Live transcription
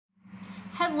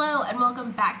Hello and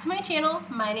welcome back to my channel.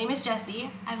 My name is Jessie.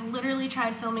 I've literally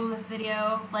tried filming this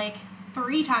video like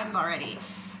 3 times already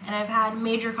and I've had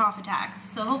major cough attacks.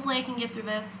 So hopefully I can get through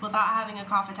this without having a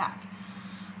cough attack.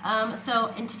 So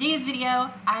in today's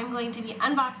video, I'm going to be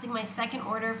unboxing my second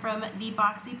order from the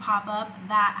Boxy pop-up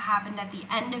that happened at the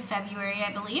end of February,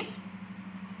 I believe.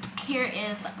 Here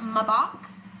is my box.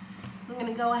 I'm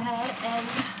gonna go ahead and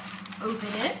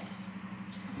open it.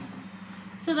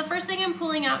 So the first thing I'm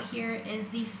pulling out here is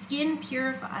the Skin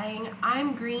Purifying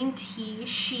I'm Green Tea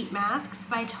Sheet Masks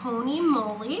by Tony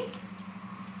Moly.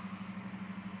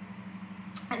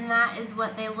 And that is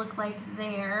what they look like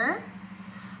there.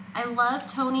 I love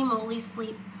Tony Moly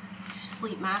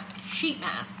sheet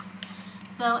masks.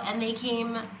 So, and they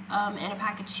came in a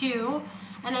pack of 2.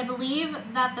 And I believe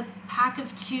that the pack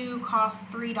of 2 cost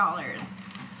 $3.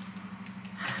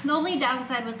 The only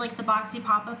downside with like the Boxy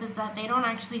pop-up is that they don't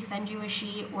actually send you a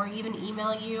sheet or even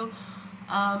email you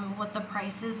what the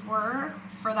prices were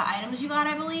for the items you got,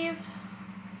 I believe.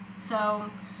 So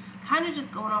kind of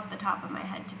just going off the top of my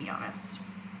head, to be honest.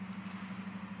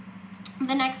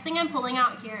 The next thing I'm pulling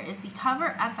out here is the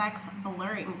Cover FX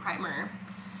Blurring Primer.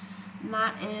 And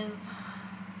that is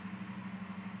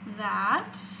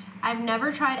that. I've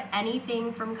never tried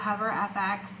anything from Cover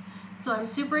FX. So I'm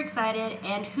super excited,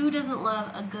 and who doesn't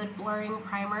love a good blurring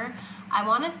primer? I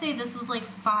want to say this was like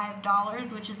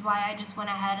 $5, which is why I just went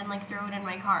ahead and like threw it in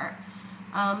my cart.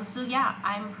 So yeah,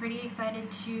 I'm pretty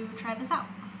excited to try this out.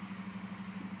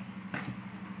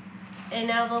 And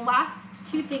now the last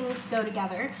 2 things go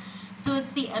together. So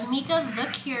it's the Amika The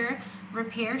Cure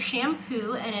Repair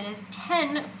Shampoo, and it is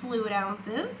 10 fluid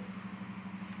ounces.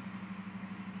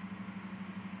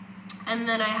 And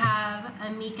then I have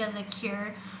Amika The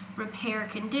Cure Repair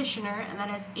Conditioner, and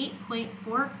that is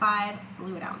 8.45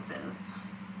 fluid ounces.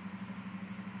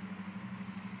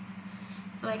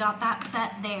 So I got that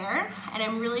set there, and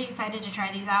I'm really excited to try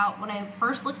these out. When I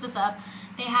first looked this up,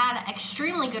 they had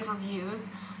extremely good reviews,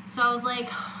 so I was like,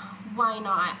 why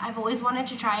not? I've always wanted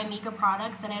to try Amika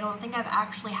products, and I don't think I've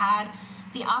actually had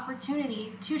the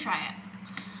opportunity to try it.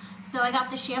 So I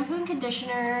got the shampoo and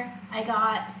conditioner, I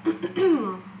got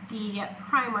the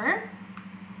primer,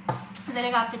 and then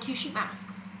I got the 2 sheet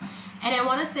masks. And I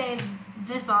want to say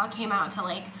this all came out to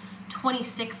like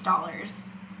 $26,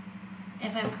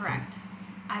 if I'm correct.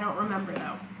 I don't remember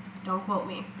though. Don't quote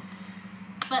me.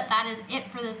 But that is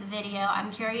it for this video.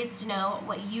 I'm curious to know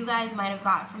what you guys might have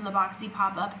got from the Boxy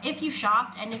pop-up. If you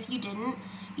shopped, and if you didn't,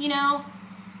 you know,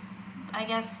 I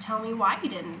guess tell me why you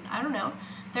didn't. I don't know.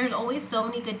 There's always so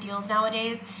many good deals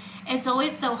nowadays. It's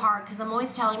always so hard because I'm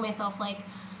always telling myself like,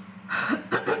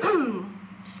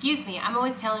 excuse me, I'm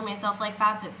always telling myself like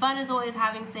FabFitFun is always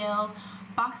having sales,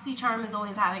 BOXYCHARM is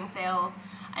always having sales.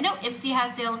 I know Ipsy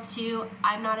has sales too.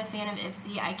 I'm not a fan of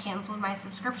Ipsy. I canceled my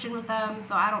subscription with them,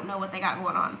 so I don't know what they got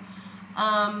going on.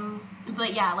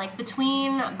 But yeah, like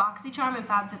between BOXYCHARM and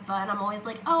FabFitFun, I'm always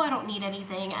like, oh, I don't need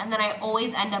anything, and then I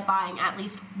always end up buying at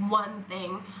least one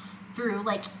thing through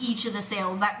like each of the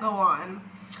sales that go on.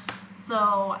 So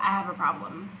I have a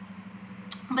problem.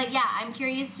 But yeah, I'm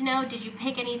curious to know, did you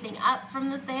pick anything up from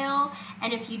the sale?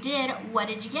 And if you did, what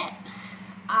did you get?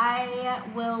 I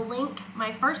will link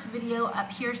my first video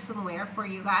up here somewhere for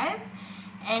you guys.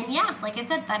 And yeah, like I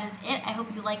said, that is it. I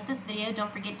hope you liked this video.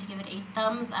 Don't forget to give it a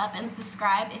thumbs up and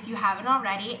subscribe if you haven't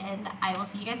already. And I will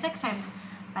see you guys next time.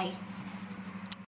 Bye.